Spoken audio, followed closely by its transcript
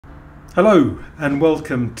Hello and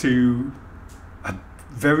welcome to a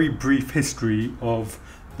very brief history of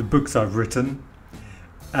the books I've written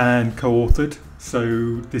and co-authored.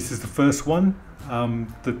 So this is the first one,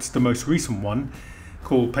 that's the most recent one,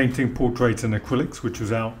 called Painting Portraits and Acrylics, which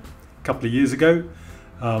was out a couple of years ago.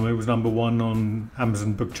 It was #1 on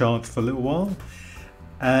Amazon book charts for a little while,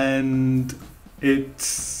 and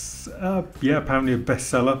it's apparently a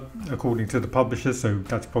bestseller according to the publisher, so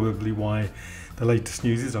that's probably why the latest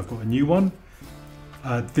news is I've got a new one.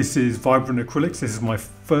 This is Vibrant Acrylics. This is my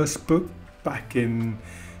first book back in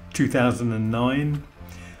 2009,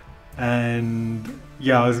 and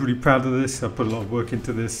I was really proud of this. I put a lot of work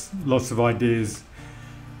into this, lots of ideas,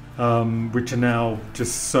 which are now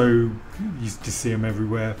just so, you just see them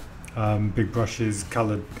everywhere. Big brushes,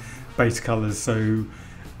 coloured base colours, so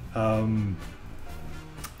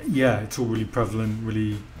it's all really prevalent,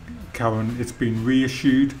 really current. It's been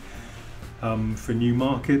reissued for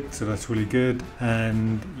Newmarket, so that's really good.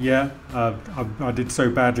 And I did so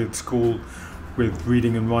badly at school with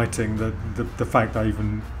reading and writing that the fact that I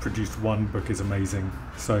even produced one book is amazing.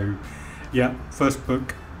 So first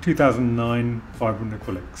book, 2009, Vibrant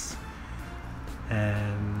Acrylics.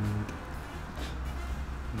 And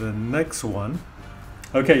the next one,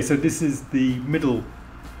 okay, so this is the middle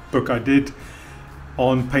book I did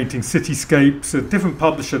on painting cityscapes. A different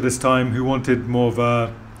publisher this time, who wanted more of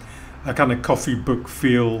a kind of coffee book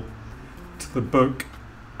feel to the book.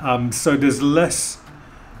 So there's less,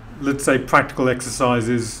 let's say, practical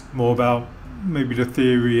exercises, more about maybe the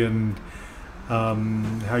theory and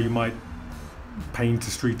how you might paint a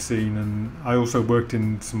street scene. And I also worked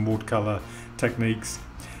in some watercolor techniques,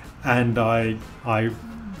 and I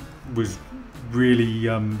was really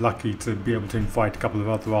lucky to be able to invite a couple of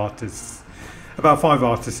other artists, about 5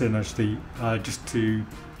 artists in actually, just to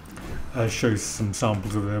show some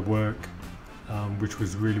samples of their work, which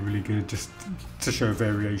was really good, just to show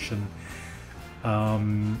variation.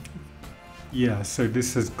 So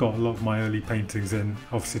this has got a lot of my early paintings in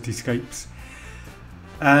of cityscapes,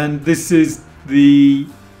 and this is the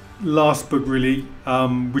last book really,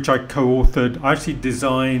 which I co-authored. I actually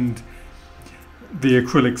designed the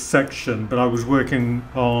acrylic section, but I was working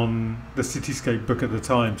on the cityscape book at the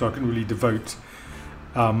time, so I couldn't really devote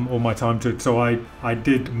all my time to it. So I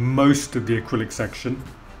did most of the acrylic section,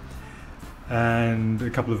 and a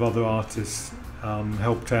couple of other artists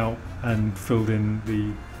helped out and filled in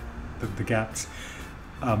the gaps.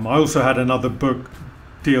 I also had another book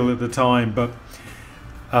deal at the time, but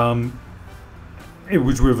it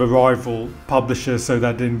was with a rival publisher, so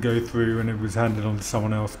that didn't go through, and it was handed on to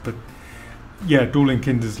someone else. But Dorling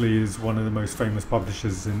Kindersley is one of the most famous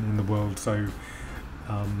publishers in the world, so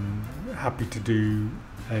happy to do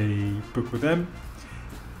a book with them,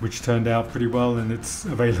 which turned out pretty well, and it's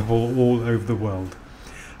available all over the world.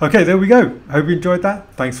 Okay, there we go. Hope you enjoyed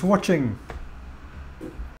that. Thanks for watching.